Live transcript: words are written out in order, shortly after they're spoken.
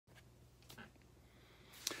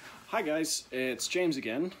Hi guys, it's James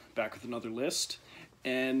again, back with another list,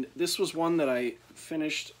 and this was one that I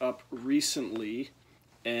finished up recently,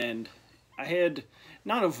 and I had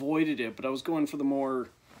not avoided it, but I was going for the more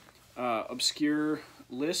obscure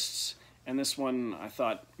lists, and this one I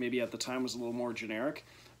thought maybe at the time was a little more generic,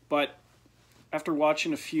 but after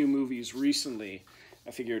watching a few movies recently,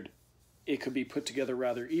 I figured it could be put together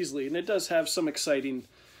rather easily, and it does have some exciting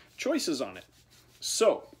choices on it.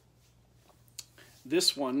 So,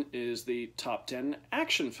 this one is the top 10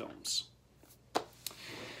 action films.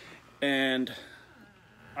 And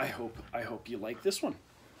I hope you like this one.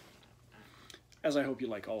 As I hope you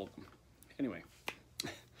like all of them. Anyway.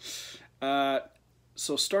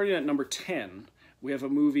 So starting at number 10, we have a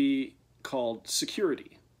movie called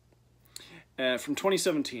Security. From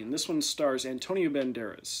 2017. This one stars Antonio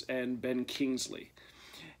Banderas and Ben Kingsley.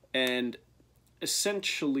 And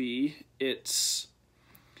essentially,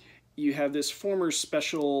 you have this former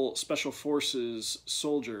special forces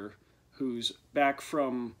soldier who's back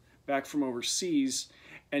from overseas,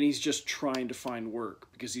 and he's just trying to find work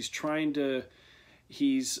because he's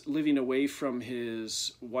living away from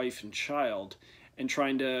his wife and child and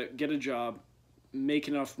trying to get a job, make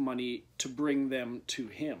enough money to bring them to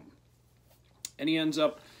him. And he ends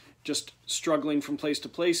up just struggling from place to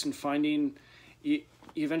place and he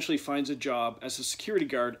eventually finds a job as a security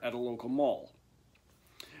guard at a local mall.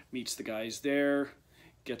 Meets the guys there,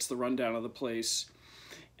 gets the rundown of the place,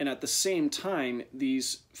 and at the same time,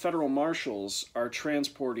 these federal marshals are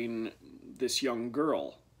transporting this young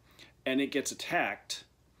girl, and it gets attacked,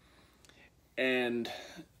 and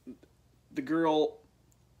the girl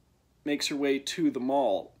makes her way to the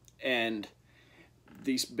mall, and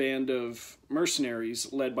this band of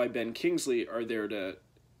mercenaries led by Ben Kingsley are there to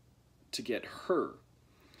get her.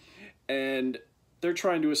 And they're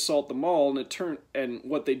trying to assault the mall, and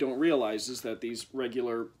what they don't realize is that these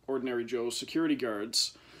regular, ordinary Joe security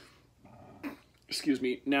guards,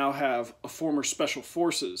 now have a former special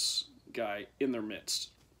forces guy in their midst.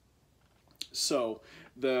 So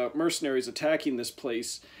the mercenaries attacking this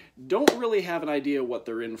place don't really have an idea what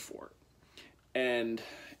they're in for. And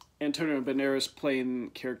Antonio Banderas,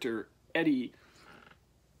 playing character Eddie,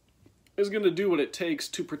 is going to do what it takes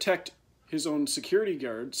to protect his own security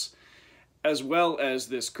guards, as well as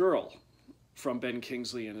this girl from Ben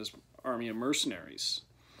Kingsley and his army of mercenaries.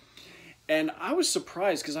 And I was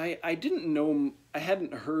surprised because I didn't know, I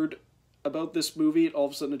hadn't heard about this movie. All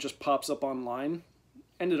of a sudden it just pops up online.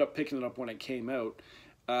 Ended up picking it up when it came out.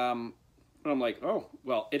 And I'm like, oh,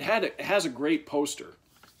 well, it has a great poster.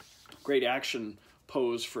 Great action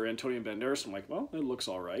pose for Antonio Banderas. I'm like, well, it looks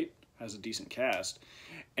all right. Has a decent cast.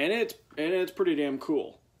 And it's pretty damn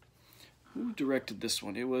cool. Who directed this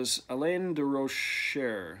one? It was Alain de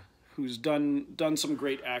Rocher, who's done some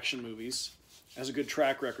great action movies. Has a good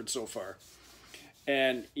track record so far.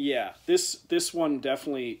 And yeah, this one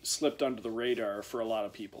definitely slipped under the radar for a lot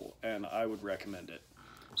of people, and I would recommend it.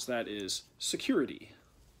 So that is Security.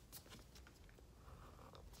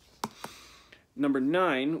 Number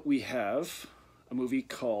 9, we have a movie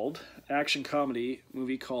called, action comedy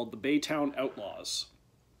movie called The Baytown Outlaws.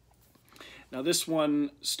 Now this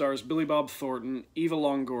one stars Billy Bob Thornton, Eva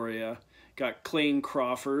Longoria, got Clayne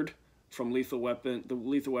Crawford from the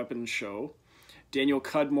Lethal Weapon show, Daniel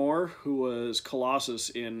Cudmore, who was Colossus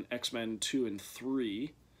in X-Men 2 and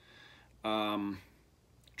 3,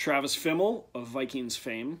 Travis Fimmel of Vikings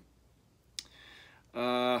fame.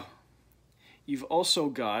 You've also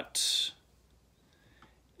got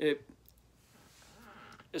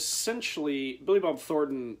essentially Billy Bob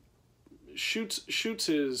Thornton shoots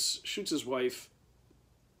his wife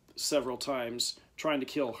several times, trying to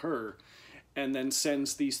kill her, and then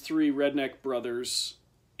sends these 3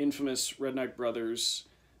 infamous redneck brothers,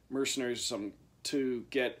 mercenaries or something, to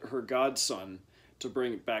get her godson to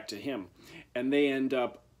bring it back to him. And they end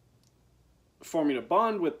up forming a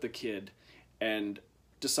bond with the kid and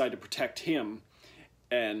decide to protect him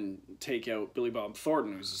and take out Billy Bob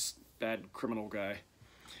Thornton, who's this bad criminal guy.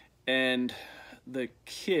 And the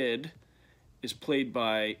kid is played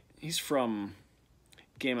by, he's from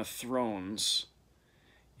Game of Thrones.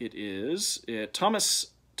 It is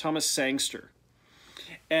Thomas Sangster.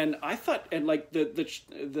 And I thought, and like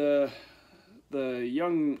the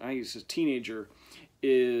young, I guess a teenager,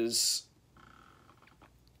 is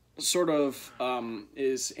sort of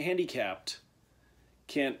is handicapped,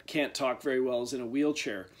 can't talk very well, is in a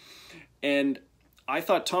wheelchair. And I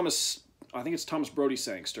thought I think it's Thomas Brody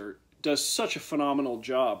Sangster, does such a phenomenal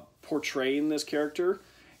job portraying this character.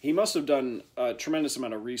 He must have done a tremendous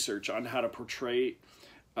amount of research on how to portray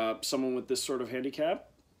someone with this sort of handicap.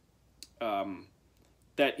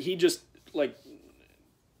 That he just, like,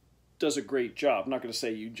 does a great job. I'm not going to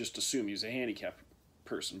say you just assume he's a handicapped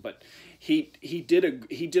person, but he did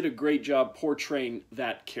a great job portraying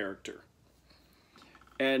that character.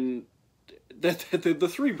 And the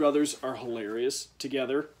three brothers are hilarious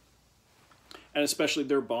together, and especially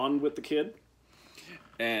their bond with the kid.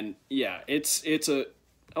 And yeah, it's a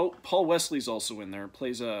Paul Wesley's also in there.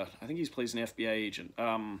 I think he plays an FBI agent.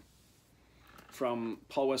 From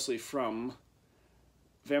Paul Wesley from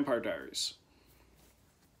Vampire Diaries.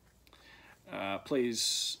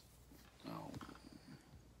 Plays. Oh,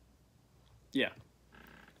 yeah.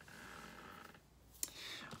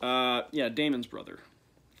 Yeah, Damon's brother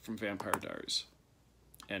from Vampire Diaries.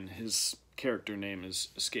 And his character name is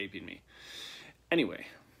escaping me. Anyway,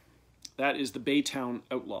 that is the Baytown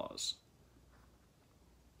Outlaws.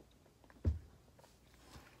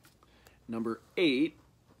 Number 8,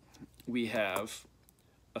 we have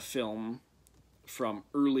a film from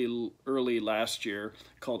early last year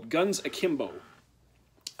called Guns Akimbo.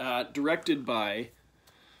 Directed by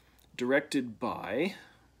what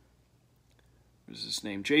is his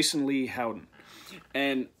name? Jason Lee Howden.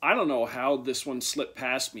 And I don't know how this one slipped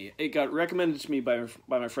past me. It got recommended to me by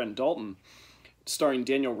my friend Dalton, starring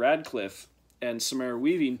Daniel Radcliffe and Samara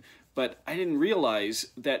Weaving, but I didn't realize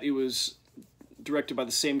that it was directed by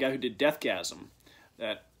the same guy who did Deathgasm,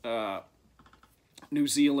 that New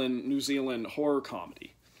Zealand horror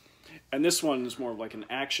comedy. And this one is more of like an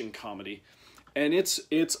action comedy, and it's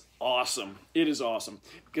awesome. It is awesome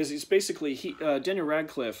because he's basically Daniel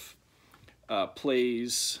Radcliffe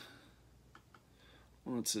plays,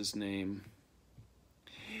 what's his name?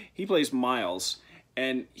 He plays Miles,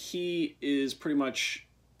 and he is pretty much,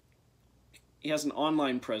 he has an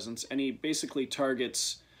online presence, and he basically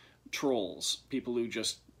targets trolls, people who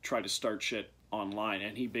just try to start shit online,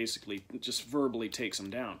 and he basically just verbally takes them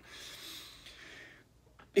down.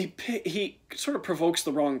 He sort of provokes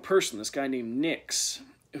the wrong person, this guy named Nix,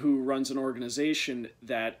 who runs an organization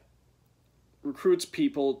that recruits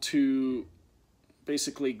people to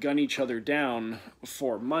basically gun each other down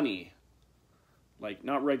for money. Like,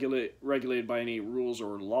 not regulated by any rules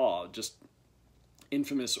or law, just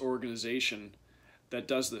infamous organization that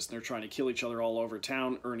does this. And they're trying to kill each other all over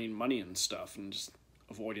town, earning money and stuff, and just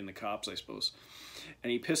avoiding the cops, I suppose.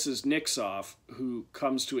 And he pisses Nix off, who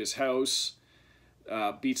comes to his house,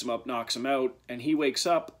 beats him up, knocks him out, and he wakes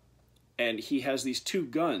up, and he has these 2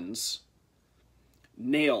 guns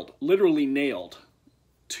literally nailed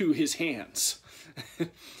to his hands.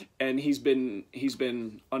 And he's been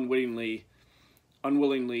unwillingly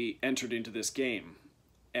entered into this game.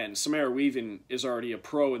 And Samara Weaving is already a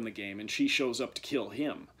pro in the game, and she shows up to kill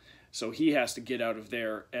him. So he has to get out of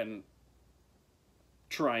there and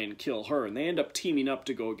try and kill her. And they end up teaming up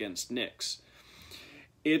to go against Nix.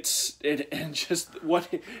 And just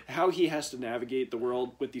how he has to navigate the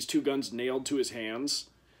world with these 2 guns nailed to his hands,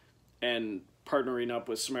 and partnering up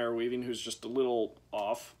with Samara Weaving, who's just a little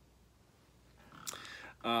off.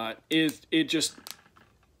 It just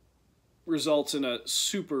results in a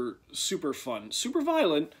super fun, super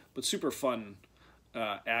violent, but super fun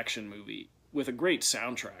action movie with a great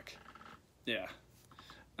soundtrack. Yeah.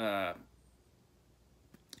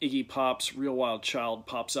 Iggy Pop's Real Wild Child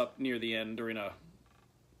pops up near the end during a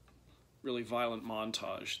really violent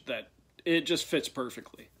montage that it just fits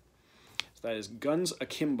perfectly. So that is Guns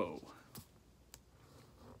Akimbo.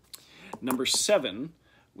 Number 7,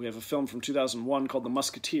 we have a film from 2001 called The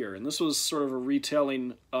Musketeer, and this was sort of a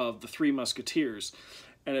retelling of The Three Musketeers,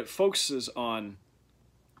 and it focuses on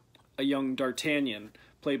a young D'Artagnan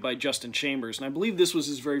played by Justin Chambers, and I believe this was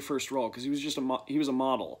his very first role because he was just he was a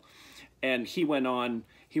model, and he went on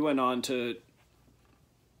to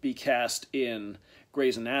be cast in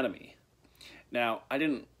Grey's Anatomy. Now,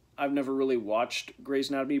 I've never really watched Grey's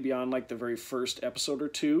Anatomy beyond like the very first episode or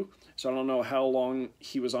 2, so I don't know how long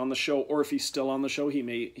he was on the show, or if he's still on the show. He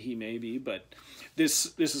may be, but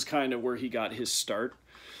this is kind of where he got his start.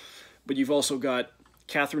 But you've also got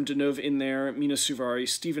Catherine Deneuve in there, Mina Suvari,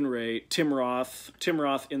 Stephen Ray, Tim Roth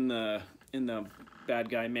in the bad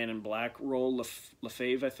guy Man in Black role,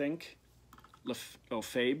 Lefebvre, I think,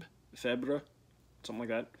 Febre, something like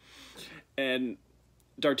that, and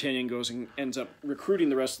D'Artagnan goes and ends up recruiting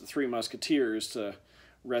the rest of the Three Musketeers to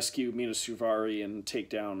rescue Mina Suvari and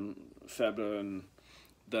take down Febre and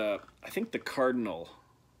I think the Cardinal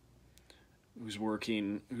who's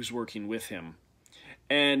working with him.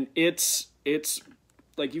 And it's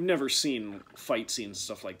like you've never seen fight scenes and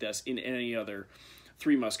stuff like this in any other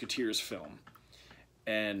Three Musketeers film.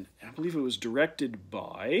 And I believe it was directed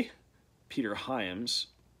by Peter Hyams,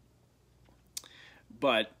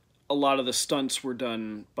 but a lot of the stunts were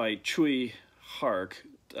done by Chui Hark,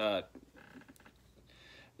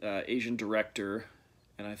 Asian director,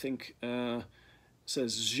 and I think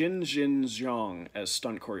says Jin Zhang as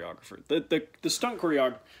stunt choreographer. The stunt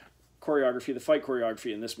choreography, the fight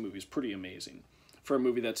choreography in this movie is pretty amazing for a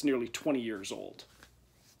movie that's nearly 20 years old.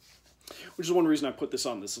 Which is one reason I put this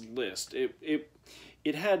on this list. It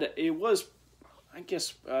was, I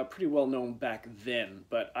guess, pretty well known back then,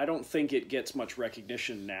 but I don't think it gets much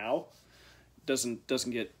recognition now. Doesn't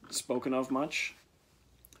get spoken of much,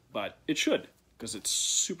 but it should, because it's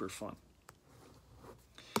super fun.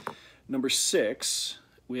 Number 6,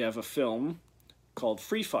 we have a film called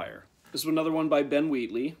Free Fire. This is another one by Ben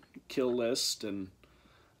Wheatley, Kill List and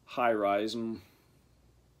High Rise and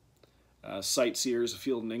Sightseers, A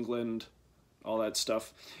Field in England, all that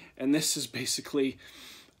stuff. And this is basically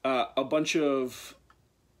a bunch of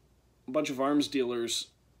arms dealers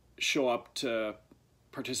show up to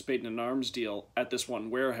participate in an arms deal at this one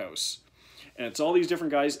warehouse. And it's all these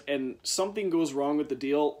different guys, and something goes wrong with the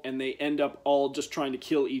deal, and they end up all just trying to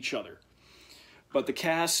kill each other. But the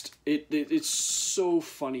cast, it's so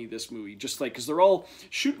funny, this movie. Just like, because they're all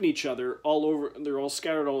shooting each other all over, they're all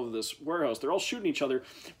scattered all over this warehouse. They're all shooting each other,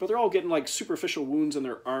 but they're all getting like superficial wounds in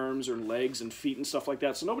their arms or legs and feet and stuff like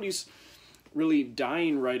that. So nobody's really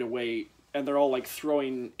dying right away, and they're all like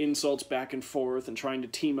throwing insults back and forth and trying to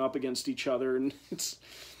team up against each other. And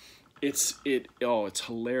it's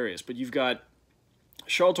hilarious. But you've got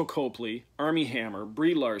Sharlto Copley, Armie Hammer,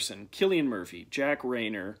 Brie Larson, Cillian Murphy, Jack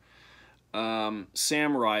Rayner,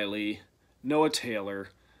 Sam Riley, Noah Taylor.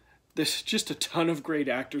 There's just a ton of great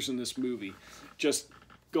actors in this movie, just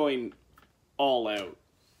going all out.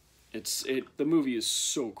 The movie is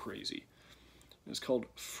so crazy. It's called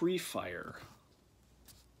Free Fire.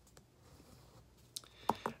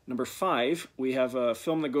 Number 5, we have a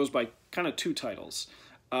film that goes by kind of 2 titles.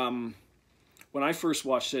 When I first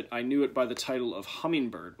watched it, I knew it by the title of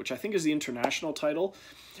Hummingbird, which I think is the international title,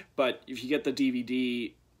 but if you get the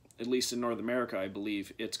DVD, at least in North America, I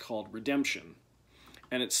believe, it's called Redemption.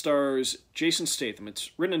 And it stars Jason Statham.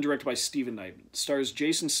 It's written and directed by Stephen Knight. It stars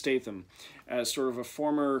Jason Statham as sort of a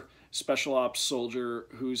former special ops soldier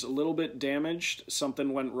who's a little bit damaged.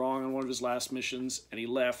 Something went wrong on one of his last missions, and he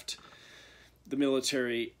left the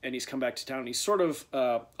military, and he's come back to town. He's sort of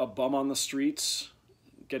a bum on the streets,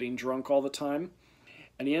 getting drunk all the time.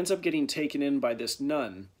 And he ends up getting taken in by this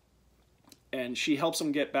nun, and she helps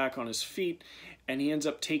him get back on his feet, and he ends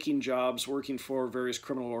up taking jobs working for various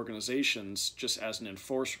criminal organizations just as an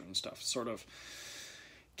enforcer and stuff, sort of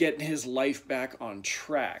getting his life back on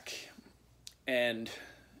track and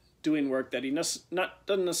doing work that he doesn't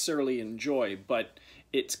necessarily enjoy, but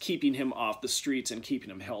it's keeping him off the streets and keeping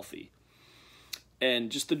him healthy.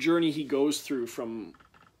 And just the journey he goes through from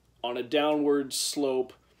on a downward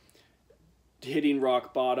slope, hitting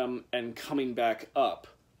rock bottom and coming back up,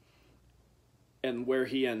 and where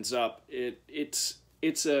he ends up, it's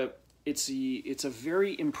a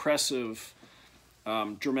very impressive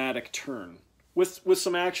dramatic turn with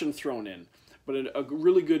some action thrown in, but a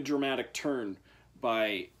really good dramatic turn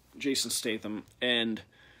by Jason Statham, and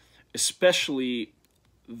especially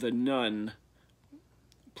the nun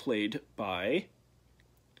played by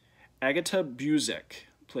Agatha Buzek,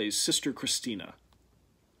 plays Sister Christina.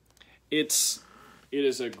 It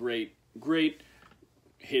is a great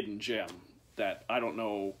hidden gem that I don't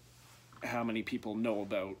know how many people know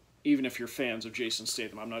about. Even if you're fans of Jason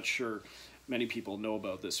Statham, I'm not sure many people know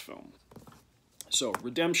about this film. So,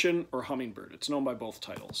 Redemption or Hummingbird. It's known by both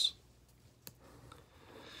titles.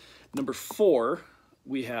 Number 4,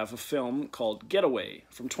 we have a film called Getaway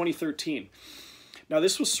from 2013. Now,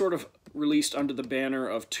 this was sort of released under the banner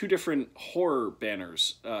of 2 different horror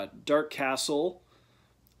banners. Dark Castle,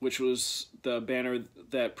 which was the banner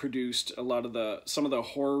that produced some of the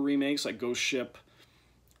horror remakes, like Ghost Ship,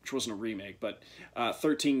 which wasn't a remake, but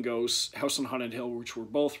 13 Ghosts, House on Haunted Hill, which were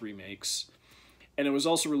both remakes. And it was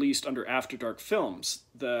also released under After Dark Films,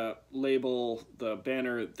 the label, the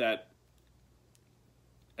banner that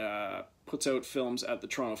puts out films at the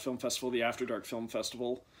Toronto Film Festival, the After Dark Film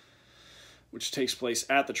Festival, which takes place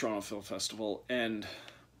at the Toronto Film Festival. And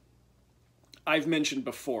I've mentioned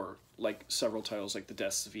before, like several titles like The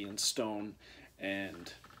Deaths of Ian Stone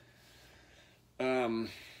and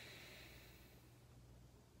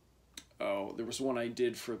there was one I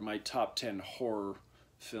did for my top 10 horror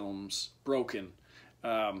films, Broken.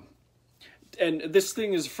 And this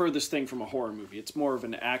thing is the furthest thing from a horror movie. It's more of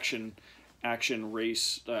an action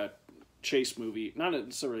race chase movie. Not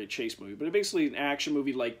necessarily a chase movie, but basically an action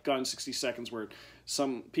movie like Gone in 60 Seconds, where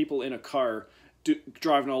some people in a car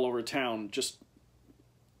driving all over town just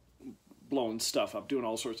blowing stuff up, doing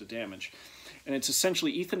all sorts of damage. And it's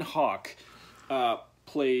essentially Ethan Hawke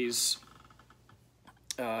plays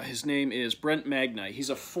His name is Brent Magna. He's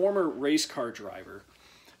a former race car driver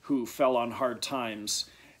who fell on hard times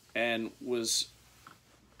and was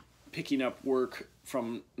picking up work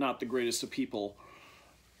from not the greatest of people,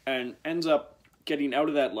 and ends up getting out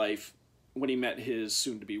of that life when he met his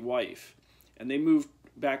soon-to-be wife. And they moved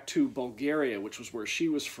back to Bulgaria, which was where she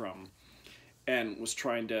was from, and was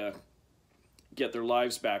trying to get their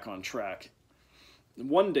lives back on track. And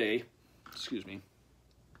one day, excuse me,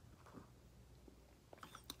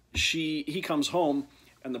 he comes home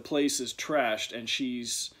and the place is trashed and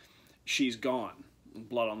she's gone.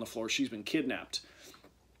 Blood on the floor. She's been kidnapped.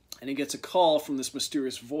 And he gets a call from this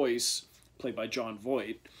mysterious voice, played by Jon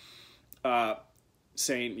Voight,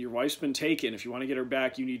 saying, your wife's been taken. If you want to get her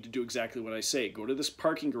back, you need to do exactly what I say. Go to this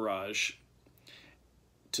parking garage,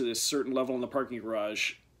 to this certain level in the parking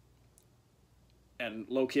garage, and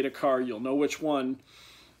locate a car. You'll know which one,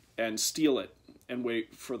 and steal it, and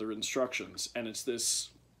wait for further instructions. And it's this,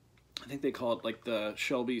 I think they call it like the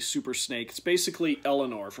Shelby Super Snake. It's basically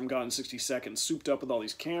Eleanor from Gone in 60 Seconds, souped up with all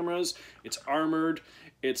these cameras. It's armored.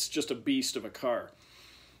 It's just a beast of a car.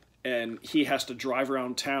 And he has to drive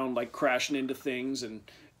around town, like crashing into things and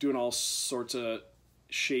doing all sorts of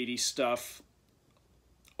shady stuff,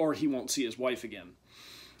 or he won't see his wife again.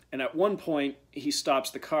 And at one point, he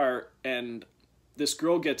stops the car, and this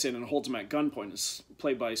girl gets in and holds him at gunpoint. It's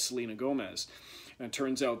played by Selena Gomez. And it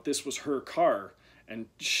turns out this was her car, and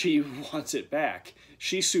she wants it back.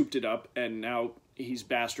 She souped it up, and now he's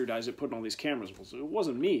bastardized it, putting all these cameras. It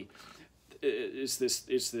wasn't me. It's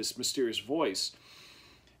this mysterious voice.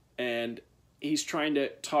 And he's trying to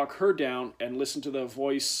talk her down and listen to the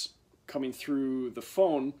voice coming through the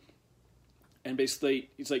phone. And basically,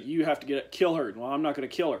 he's like, you have to kill her. Well, I'm not going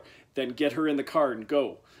to kill her. Then get her in the car and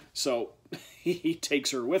go. So he takes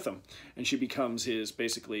her with him. And she becomes his,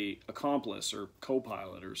 basically, accomplice or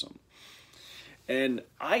co-pilot or something. And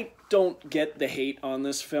I don't get the hate on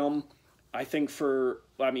this film. I think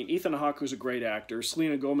Ethan Hawke was a great actor.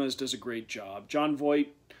 Selena Gomez does a great job. Jon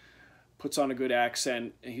Voight puts on a good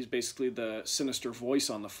accent. He's basically the sinister voice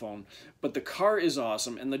on the phone. But the car is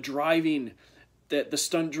awesome, and the driving, the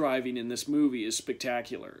stunt driving in this movie is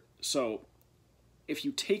spectacular. So if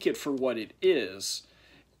you take it for what it is,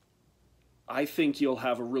 I think you'll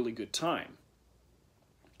have a really good time.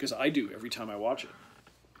 Because I do every time I watch it.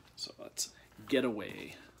 So that's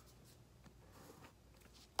Getaway.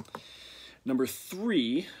 Number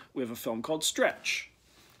 3, we have a film called Stretch.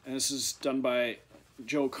 And this is done by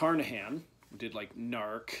Joe Carnahan, who did like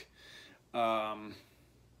Narc.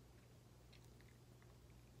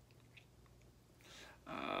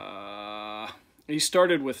 He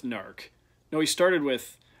started with Narc. No, he started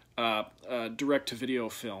with a direct-to-video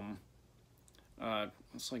film.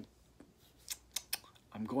 It's like,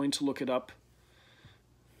 I'm going to look it up.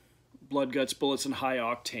 Blood, Guts, Bullets, and High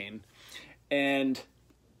Octane. And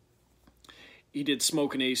he did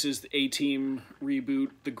Smokin' Aces, the A-Team reboot,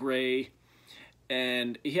 The Grey.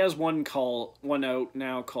 And he has one out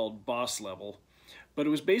now called Boss Level. But it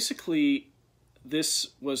was basically, this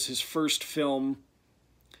was his first film,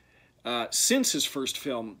 since his first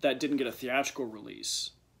film, that didn't get a theatrical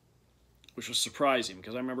release. Which was surprising,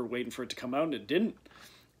 because I remember waiting for it to come out and it didn't.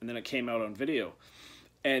 And then it came out on video.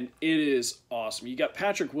 And it is awesome. You got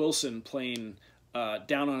Patrick Wilson playing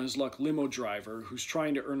down on his luck limo driver who's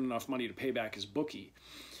trying to earn enough money to pay back his bookie.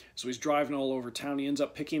 So he's driving all over town. He ends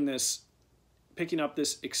up picking up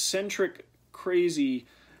this eccentric, crazy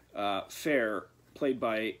fare played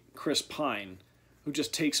by Chris Pine, who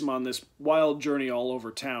just takes him on this wild journey all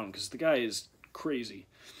over town because the guy is crazy.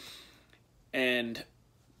 And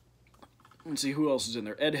let's see who else is in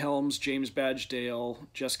there. Ed Helms, James Badgedale,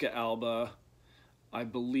 Jessica Alba, I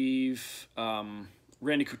believe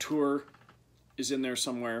Randy Couture is in there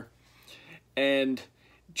somewhere. And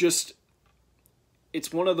just,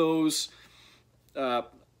 it's one of those,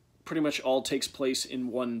 pretty much all takes place in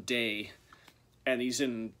one day. And he's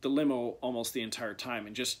in the limo almost the entire time.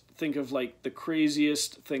 And just think of like the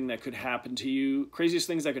craziest thing that could happen to you, craziest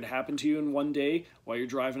things that could happen to you in one day while you're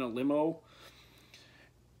driving a limo.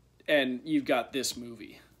 And you've got this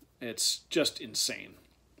movie. It's just insane.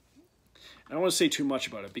 I don't want to say too much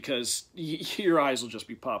about it because your eyes will just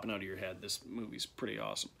be popping out of your head. This movie's pretty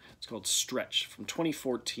awesome. It's called Stretch from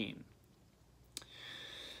 2014.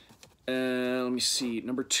 Let me see.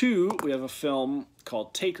 Number 2, we have a film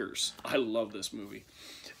called Takers. I love this movie.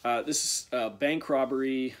 This is a bank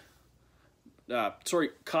robbery,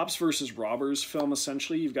 cops versus robbers film,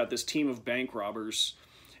 essentially. You've got this team of bank robbers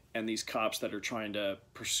and these cops that are trying to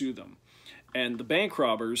pursue them. And the bank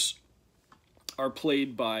robbers are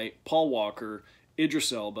played by Paul Walker,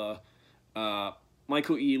 Idris Elba,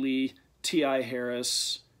 Michael Ealy, T.I.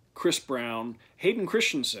 Harris, Chris Brown, Hayden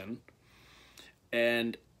Christensen,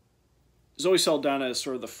 and Zoe Saldana is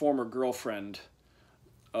sort of the former girlfriend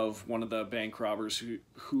of one of the bank robbers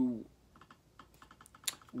who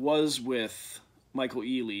was with Michael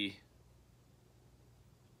Ealy.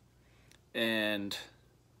 And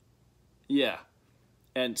yeah,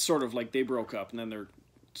 and sort of like they broke up, and then they're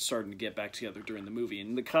starting to get back together during the movie.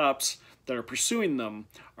 And the cops that are pursuing them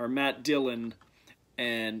are Matt Dillon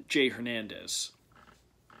and Jay Hernandez.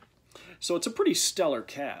 So it's a pretty stellar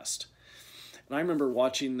cast. And I remember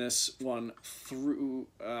watching this one through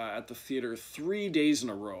at the theater 3 days in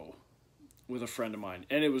a row with a friend of mine,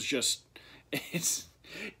 and it was just it's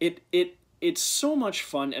so much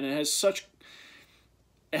fun, and it has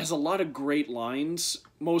a lot of great lines,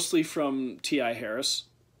 mostly from T.I. Harris.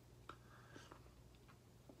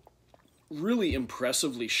 Really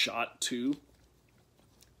impressively shot too,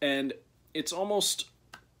 and it's almost,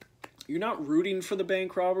 you're not rooting for the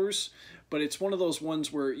bank robbers, but it's one of those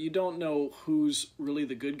ones where you don't know who's really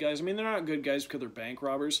the good guys. I mean, they're not good guys because they're bank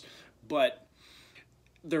robbers, but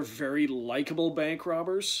they're very likable bank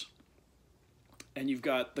robbers. And you've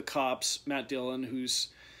got the cops, Matt Dillon, who's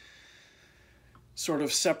sort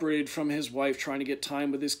of separated from his wife, trying to get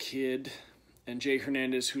time with his kid, and Jay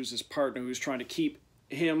Hernandez, who's his partner, who's trying to keep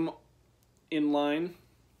him in line.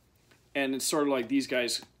 And it's sort of like these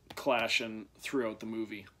guys clashing throughout the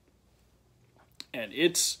movie. And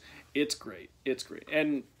it's great. It's great.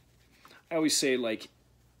 And I always say, like,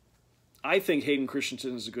 I think Hayden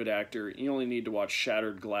Christensen is a good actor. You only need to watch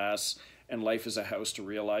Shattered Glass and Life is a House to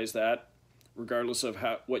realize that, regardless of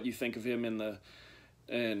what you think of him in the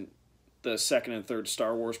second and third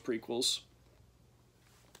Star Wars prequels.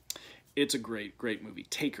 It's a great, great movie.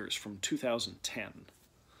 Takers from 2010.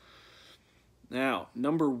 Now,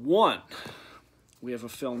 number 1, we have a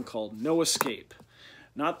film called No Escape.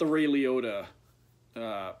 Not the Ray Liotta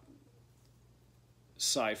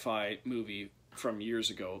sci-fi movie from years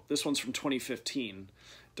ago. This one's from 2015,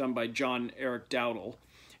 done by John Eric Dowdle,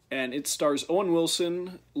 and it stars Owen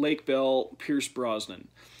Wilson, Lake Bell, Pierce Brosnan.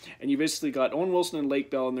 And you basically got Owen Wilson and Lake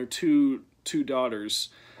Bell and their two daughters,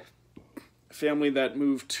 a family that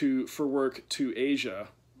moved for work to Asia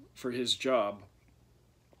for his job.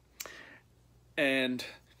 And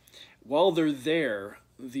while they're there,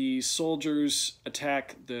 the soldiers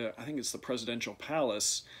attack I think it's the presidential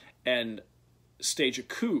palace, and stage a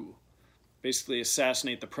coup, basically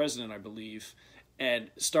assassinate the president, I believe, and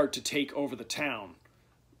start to take over the town.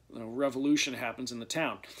 A revolution happens in the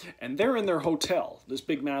town. And they're in their hotel, this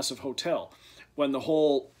big massive hotel, when the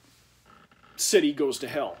whole city goes to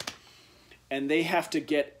hell. And they have to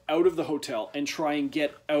get out of the hotel and try and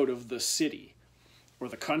get out of the city, or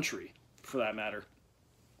the country, for that matter.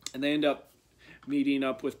 And they end up meeting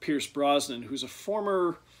up with Pierce Brosnan, who's a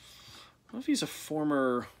former, I don't know if he's a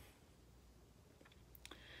former,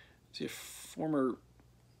 is he a former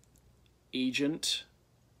agent?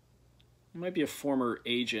 He might be a former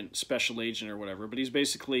agent, special agent or whatever, but he's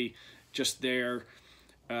basically just there.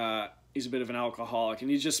 He's a bit of an alcoholic, and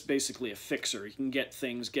he's just basically a fixer. He can get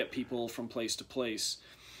things, get people from place to place.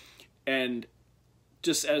 And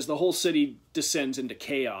just as the whole city descends into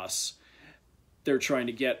chaos, they're trying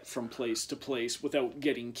to get from place to place without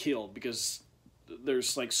getting killed, because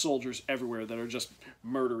there's like soldiers everywhere that are just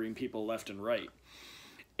murdering people left and right.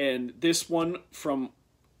 And this one, from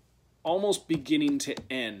almost beginning to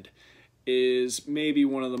end, is maybe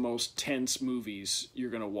one of the most tense movies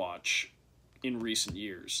you're going to watch in recent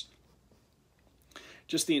years.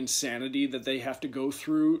 Just the insanity that they have to go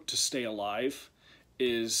through to stay alive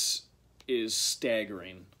is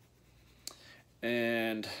staggering.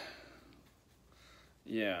 And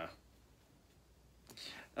yeah.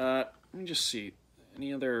 Let me just see.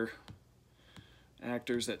 Any other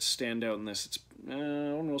actors that stand out in this? It's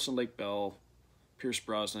Owen Wilson, Lake Bell, Pierce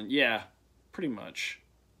Brosnan. Yeah, pretty much.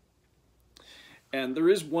 And there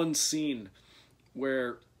is one scene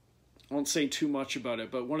where, I won't say too much about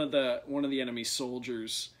it, but one of the enemy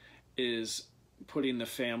soldiers is putting the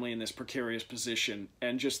family in this precarious position,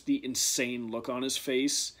 and just the insane look on his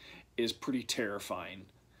face is pretty terrifying,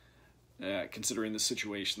 considering the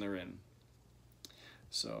situation they're in.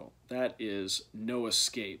 So that is No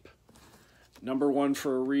Escape. Number 1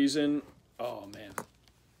 for a reason. Oh man,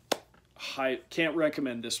 can't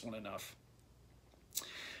recommend this one enough.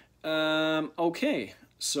 Okay,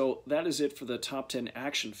 so that is it for the top 10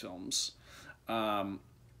 action films. I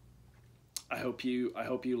hope you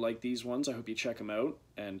like these ones. I hope you check them out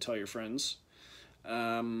and tell your friends.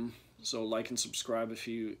 So like and subscribe if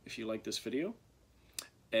you like this video,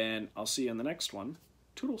 and I'll see you in the next one.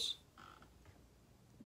 Toodles.